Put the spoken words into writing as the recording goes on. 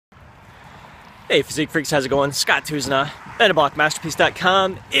Hey Physique Freaks, how's it going? Scott Tuzna,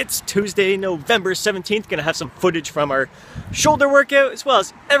 metabolic-masterpiece.com. It's Tuesday, November 17th. Gonna have some footage from our shoulder workout, as well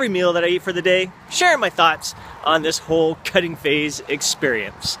as every meal that I eat for the day. Sharing my thoughts on this whole cutting phase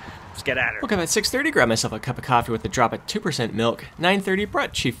experience. Let's get at her. Woke up at 6:30, grabbed myself a cup of coffee with a drop of 2% milk. 9:30,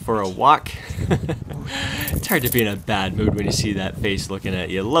 brought Chief for a walk. It's hard to be in a bad mood when you see that face looking at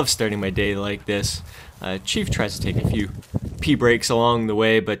you. Love starting my day like this. Chief tries to take a few pee breaks along the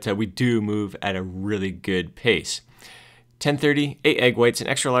way, but we do move at a really good pace. 10:30, 8 egg whites, an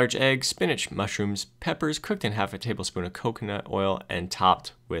extra large egg, spinach, mushrooms, peppers, cooked in half a tablespoon of coconut oil, and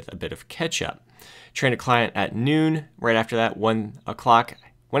topped with a bit of ketchup. Trained a client at noon. Right after that, 1 o'clock,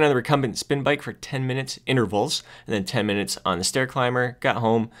 went on the recumbent spin bike for 10 minutes intervals, and then 10 minutes on the stair climber. Got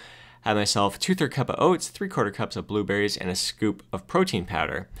home, had myself 2/3 cup of oats, 3/4 cups of blueberries, and a scoop of protein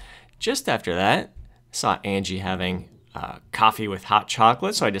powder. Just after that, saw Angie having coffee with hot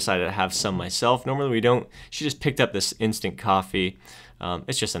chocolate, so I decided to have some myself. Normally we don't. She just picked up this instant coffee.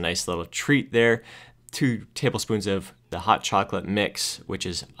 It's just a nice little treat there. 2 tablespoons of the hot chocolate mix, which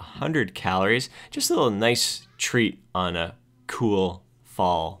is 100 calories. Just a little nice treat on a cool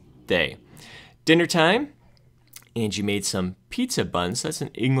fall day. Dinner time. Angie made some pizza buns. That's an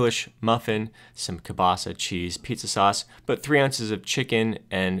English muffin, some kielbasa cheese, pizza sauce, but 3 ounces of chicken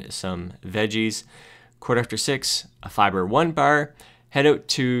and some veggies. 6:15, a Fiber One bar. Head out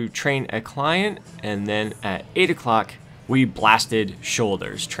to train a client, and then at 8 o'clock, we blasted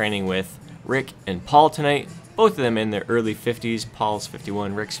shoulders, training with Rick and Paul tonight. Both of them in their early 50s. Paul's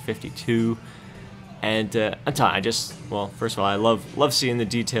 51, Rick's 52. And I'm telling you, first of all, I love seeing the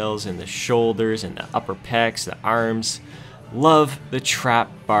details in the shoulders and the upper pecs, the arms. Love the trap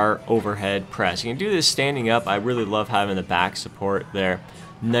bar overhead press. You can do this standing up. I really love having the back support there.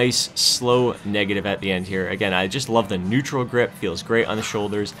 Nice, slow negative at the end here. Again, I just love the neutral grip. Feels great on the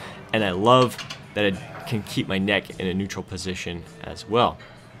shoulders. And I love that I can keep my neck in a neutral position as well.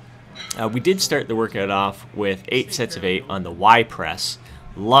 We did start the workout off with 8 sets of 8 on the Y press.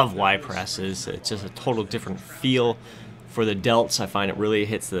 Love Y presses. It's just a total different feel for the delts. I find it really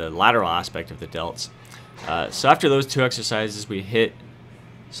hits the lateral aspect of the delts. So after those 2 exercises, we hit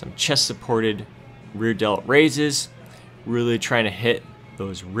some chest-supported rear delt raises. Really trying to hit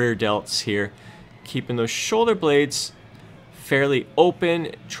those rear delts here. Keeping those shoulder blades fairly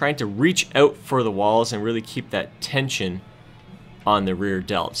open. Trying to reach out for the walls and really keep that tension on the rear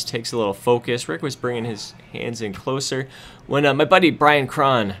delts. Takes a little focus. Rick was bringing his hands in closer. When my buddy Brian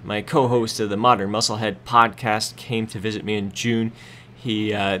Cron, my co-host of the Musclehead Podcast, came to visit me in June,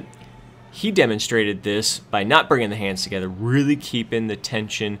 he demonstrated this by not bringing the hands together, really keeping the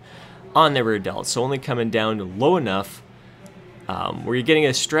tension on the rear delts. So only coming down to low enough where you're getting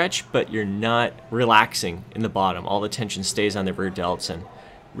a stretch, but you're not relaxing in the bottom. All the tension stays on the rear delts, and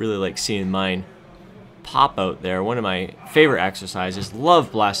really like seeing mine pop out there. One of my favorite exercises.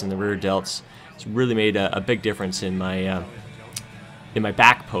 Love blasting the rear delts. It's really made a big difference in my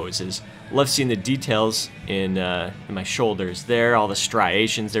back poses. Love seeing the details in my shoulders there. All the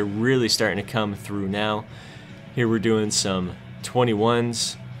striations, they're really starting to come through now. Here we're doing some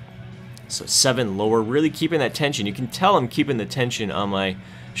 21s. So 7 lower, really keeping that tension. You can tell I'm keeping the tension on my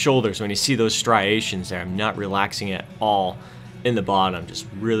shoulders when you see those striations there. I'm not relaxing at all in the bottom. Just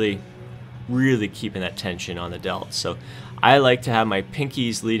really keeping that tension on the delts. So I like to have my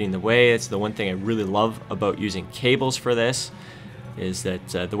pinkies leading the way. It's the one thing I really love about using cables for this, is that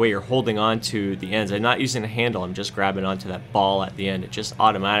the way you're holding on to the ends. I'm not using a handle, I'm just grabbing onto that ball at the end. It just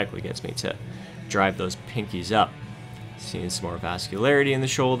automatically gets me to drive those pinkies up. Seeing some more vascularity in the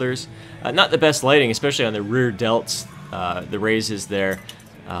shoulders. Not the best lighting, especially on the rear delts, the raises there.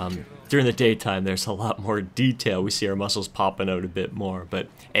 During the daytime, there's a lot more detail. We see our muscles popping out a bit more, but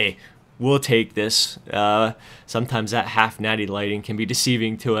hey, we'll take this. Sometimes that half natty lighting can be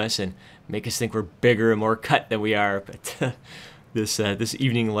deceiving to us and make us think we're bigger and more cut than we are. But this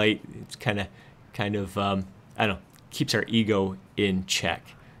evening light, it's kind of I don't know, keeps our ego in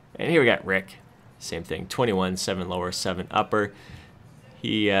check. And here we got Rick. Same thing, 21, 7 lower, 7 upper.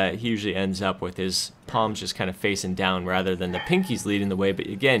 He usually ends up with his palms just kind of facing down rather than the pinkies leading the way. But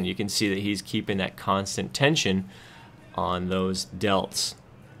again, you can see that he's keeping that constant tension on those delts.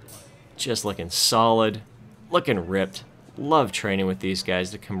 Just looking solid, looking ripped. Love training with these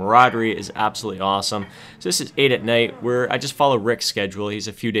guys. The camaraderie is absolutely awesome. So this is 8 at night. I just follow Rick's schedule. He's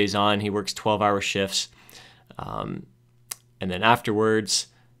a few days on. He works 12-hour shifts. And then afterwards,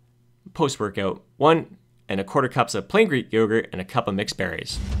 post-workout, 1 1/4 cups of plain Greek yogurt and a cup of mixed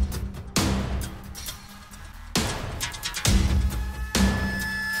berries.